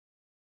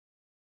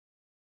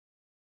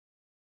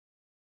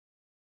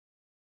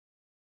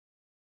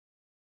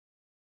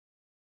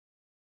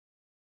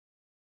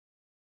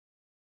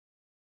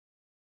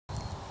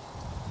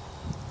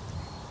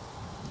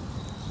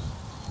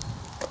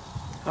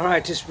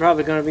Alright, this is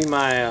probably going to be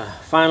my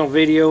final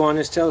video on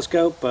this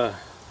telescope, the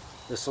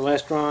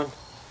Celestron.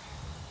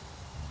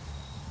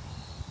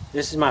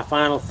 This is my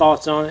final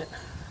thoughts on it.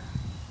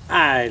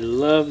 I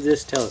love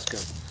this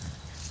telescope.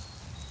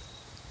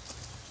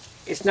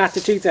 It's not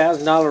the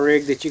 $2,000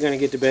 rig that you're going to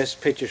get the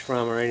best pictures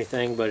from or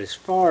anything, but as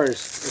far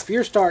as if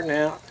you're starting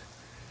out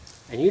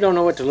and you don't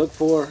know what to look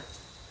for,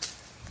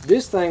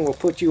 this thing will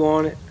put you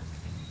on it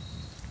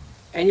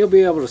and you'll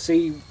be able to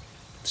see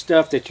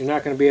stuff that you're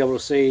not going to be able to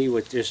see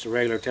with just a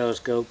regular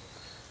telescope.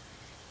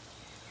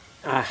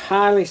 I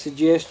highly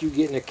suggest you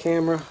getting a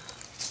camera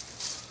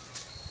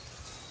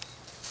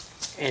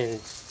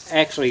and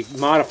actually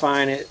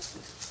modifying it,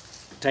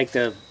 take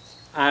the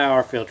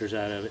IR filters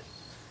out of it.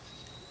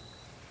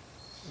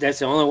 That's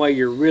the only way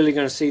you're really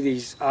going to see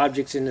these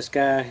objects in the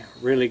sky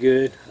really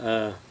good.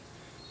 From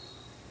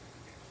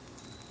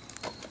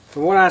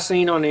what I've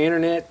seen on the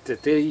internet,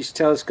 that these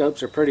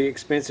telescopes are pretty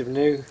expensive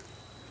new.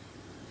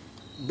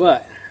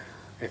 But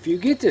if you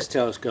get this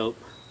telescope,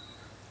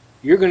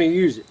 you're going to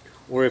use it.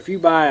 Or if you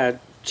buy a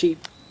cheap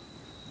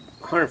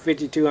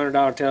 $150,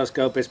 $200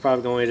 telescope, it's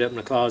probably going to end up in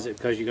the closet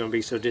because you're going to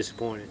be so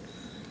disappointed.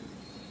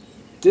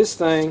 This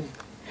thing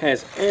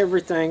has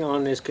everything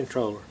on this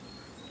controller.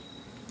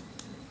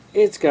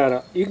 It's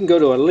got you can go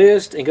to a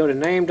list and go to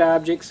named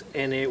objects,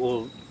 and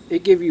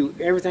it give you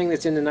everything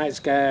that's in the night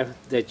sky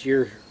that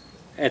you're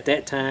at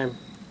that time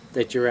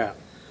that you're out.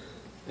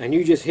 And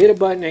you just hit a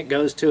button, it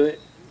goes to it,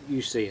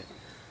 you see it.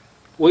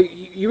 Well,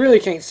 you really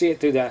can't see it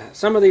through that.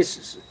 Some of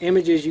these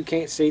images you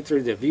can't see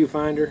through the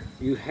viewfinder.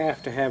 You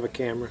have to have a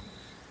camera.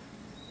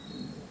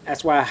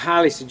 That's why I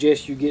highly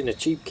suggest you getting a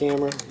cheap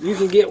camera. You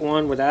can get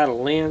one without a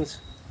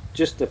lens,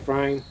 just the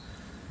frame,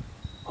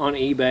 on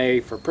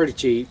eBay for pretty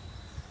cheap.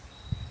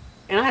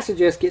 And I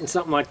suggest getting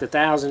something like the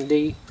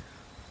 1000D.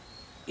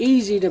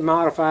 Easy to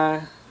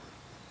modify.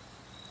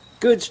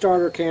 Good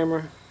starter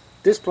camera.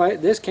 This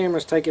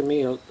camera's taken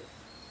me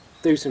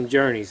through some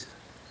journeys,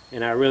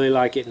 and I really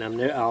like it,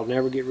 and I'll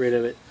never get rid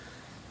of it.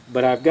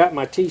 But I've got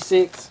my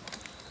T6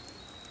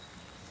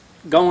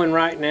 going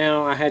right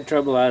now. I had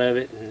trouble out of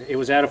it, and it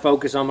was out of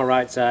focus on my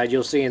right side.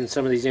 You'll see in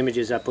some of these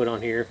images I put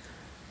on here.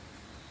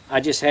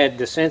 I just had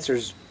the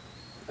sensors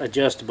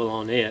adjustable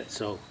on it,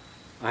 so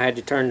I had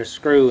to turn the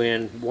screw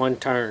in one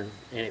turn,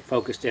 and it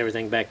focused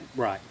everything back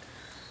right.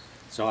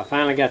 So I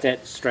finally got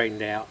that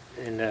straightened out.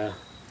 And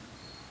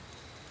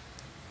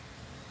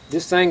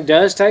this thing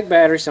does take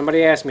battery.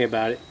 Somebody asked me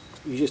about it.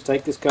 You just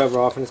take this cover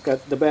off and it's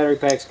got the battery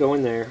packs go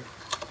in there.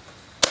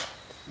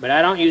 But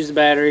I don't use the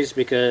batteries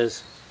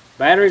because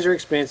batteries are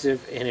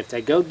expensive, and if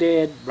they go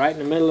dead right in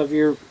the middle of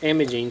your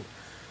imaging,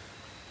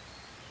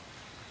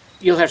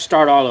 you'll have to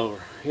start all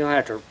over. You'll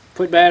have to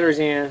put batteries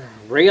in,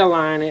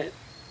 realign it,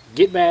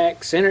 get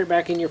back, center it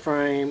back in your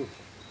frame.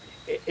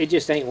 It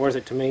just ain't worth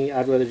it to me.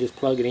 I'd rather just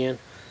plug it in.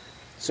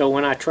 So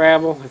when I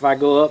travel, if I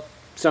go up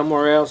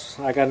somewhere else,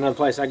 I got another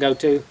place I go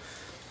to,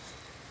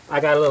 I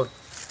got a little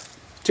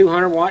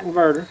 200 watt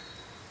inverter.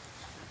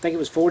 I think it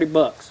was 40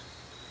 bucks.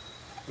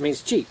 I mean,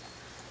 it's cheap.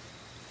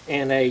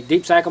 And a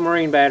deep cycle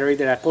marine battery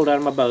that I pulled out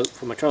of my boat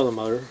from my trolling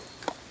motor.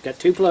 Got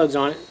two plugs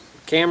on it,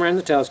 camera and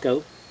the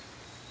telescope.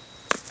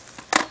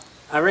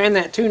 I ran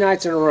that 2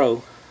 nights in a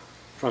row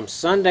from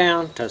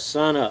sundown to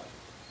sun up,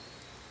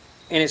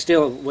 and it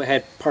still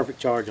had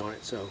perfect charge on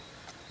it, so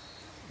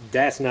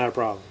that's not a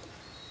problem.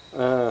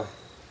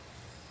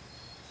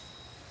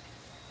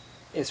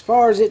 As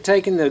far as it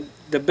taking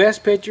the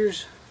best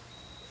pictures,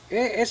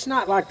 it's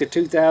not like the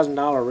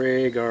 $2,000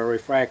 rig or a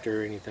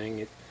refractor or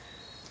anything,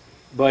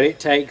 but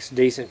it takes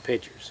decent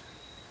pictures.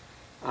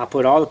 I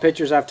put all the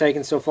pictures I've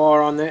taken so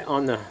far on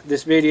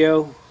this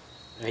video,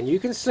 and you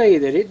can see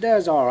that it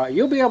does all right.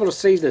 You'll be able to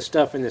see the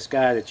stuff in the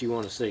sky that you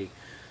want to see.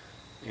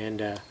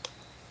 And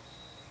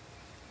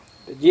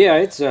yeah,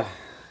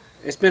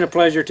 it's been a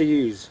pleasure to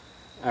use.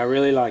 I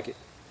really like it.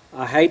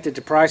 I hate that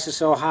the price is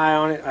so high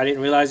on it. I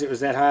didn't realize it was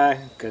that high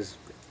because,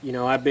 you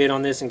know, I bid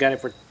on this and got it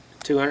for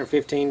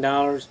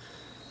 $215.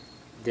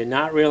 Did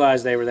not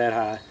realize they were that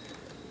high.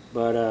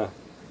 But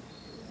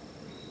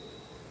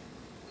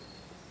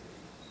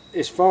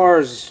as far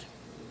as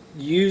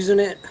using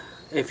it,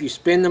 if you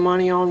spend the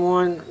money on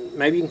one,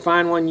 maybe you can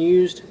find one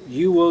used,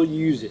 you will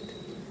use it.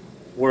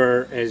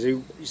 Whereas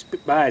you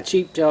buy a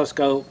cheap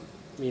telescope,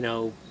 you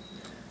know,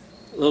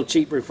 a little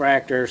cheap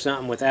refractor or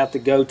something without the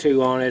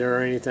go-to on it or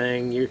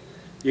anything, you're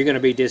going to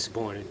be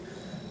disappointed,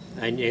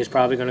 and it's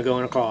probably going to go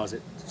in a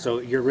closet. So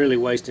you're really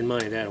wasting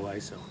money that way.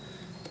 So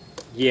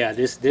yeah,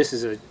 this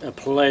is a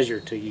pleasure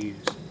to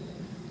use,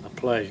 a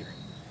pleasure.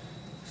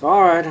 So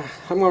alright,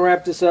 I'm going to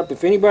wrap this up.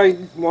 If anybody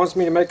wants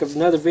me to make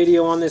another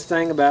video on this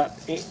thing about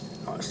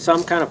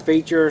some kind of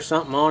feature or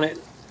something on it,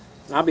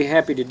 I'll be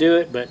happy to do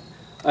it. But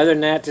other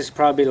than that, this is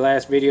probably the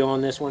last video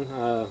on this one.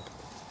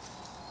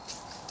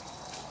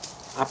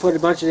 I put a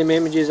bunch of them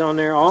images on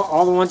there.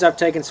 All the ones I've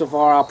taken so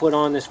far I'll put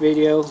on this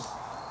video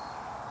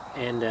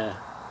and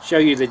show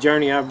you the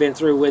journey I've been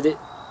through with it.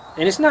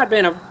 And it's not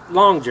been a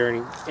long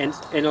journey, and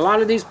a lot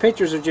of these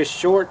pictures are just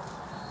short,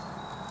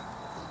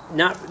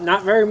 not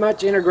very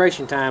much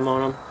integration time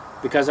on them.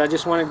 because I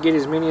just wanted to get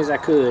as many as I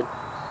could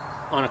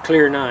on a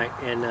clear night.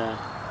 And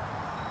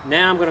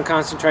now I'm going to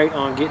concentrate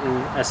on getting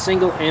a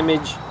single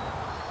image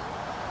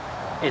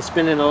and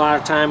spending a lot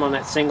of time on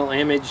that single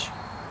image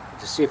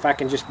to see if I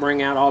can just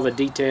bring out all the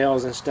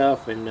details and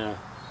stuff. And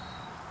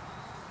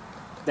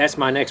that's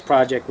my next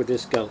project with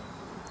this scope.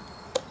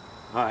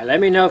 Alright, let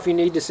me know if you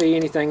need to see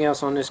anything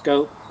else on this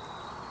scope.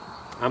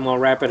 I'm going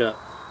to wrap it up.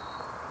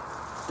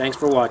 Thanks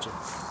for watching.